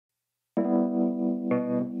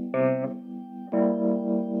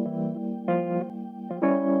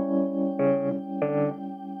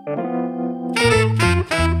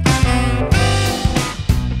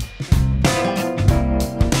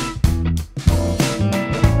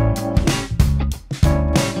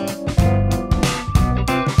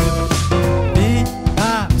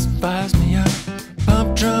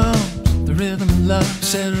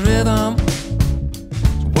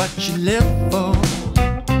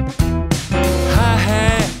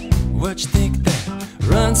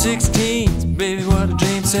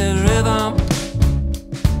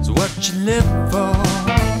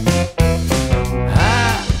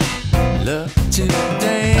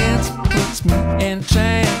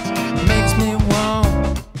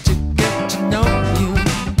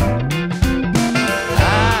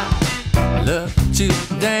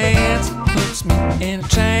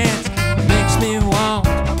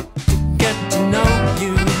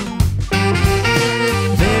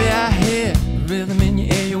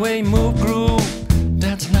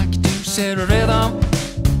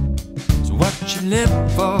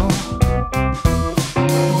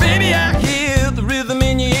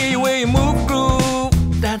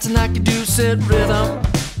said rhythm,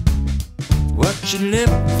 what you live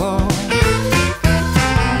for.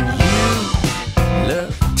 You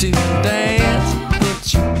love to dance,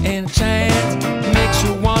 puts you in a trance, makes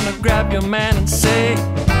you wanna grab your man and say,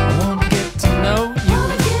 I wanna get to know you.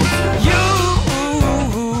 You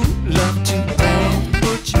love to dance,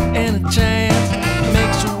 puts you in a trance,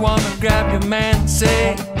 makes you wanna grab your man and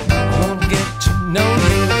say, I wanna get to know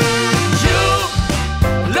you. You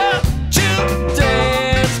love to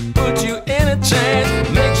dance, puts you in a trance,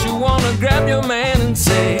 makes you wanna grab your man and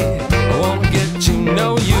say, I wanna get to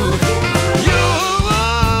know you. You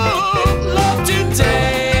love to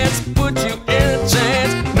dance, puts you in a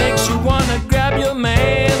trance, makes you wanna grab your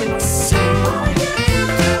man and say,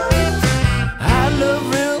 I love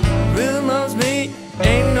rhythm, rhythm loves me,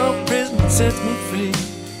 ain't no prison that sets me free.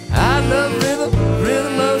 I love rhythm,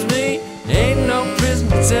 rhythm loves me, ain't no prison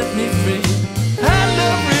that sets me free. I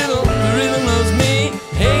love rhythm, rhythm loves me,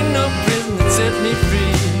 ain't no prison that sets me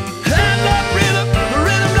free. I love rhythm,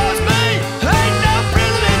 rhythm loves me, ain't no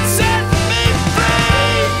prison that sets me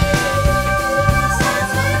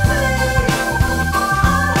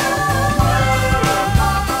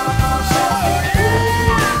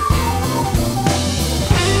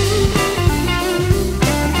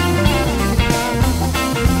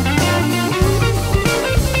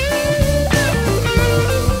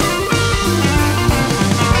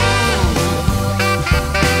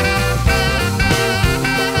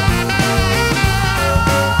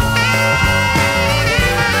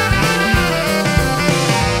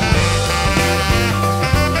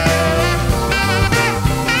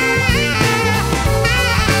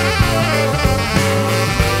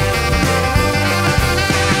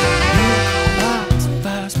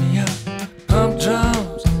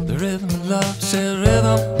love, say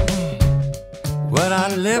rhythm, what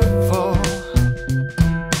I live for.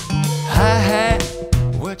 Hi-hat,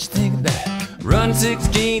 what you think of that? Run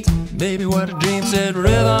 16s, baby, what a dream. Said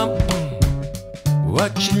rhythm,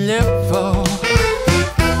 what you live for.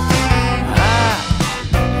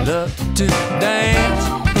 I love to dance,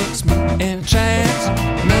 puts me in a trance,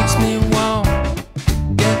 makes me want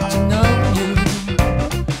to get to know you.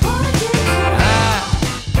 I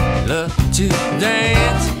love to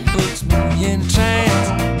dance, puts me in a trance,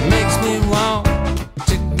 makes me want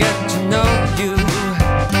to get to know you.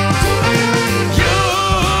 You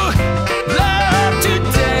love to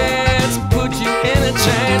dance, put you in a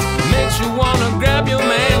trance, makes you wanna grab your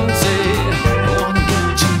man and say, I wanna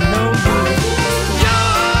get to know you. You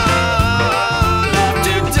love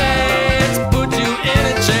to dance, put you in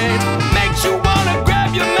a trance, makes you wanna grab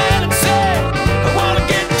your man and say, I wanna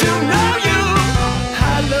get to know you.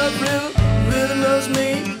 I love rhythm, rhythm loves me,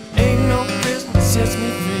 ain't no prison that sets me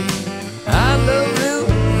free. I love rhythm,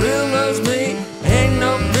 rhythm loves me, ain't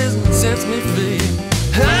no prison that sets me free.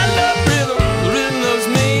 I love rhythm, rhythm loves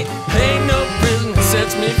me, ain't no prison that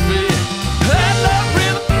sets me free. I love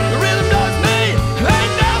rhythm, rhythm loves me,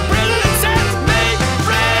 ain't no prison that sets me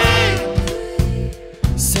free.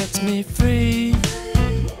 Sets me free,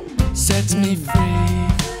 sets me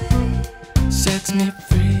free, sets me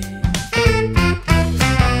free.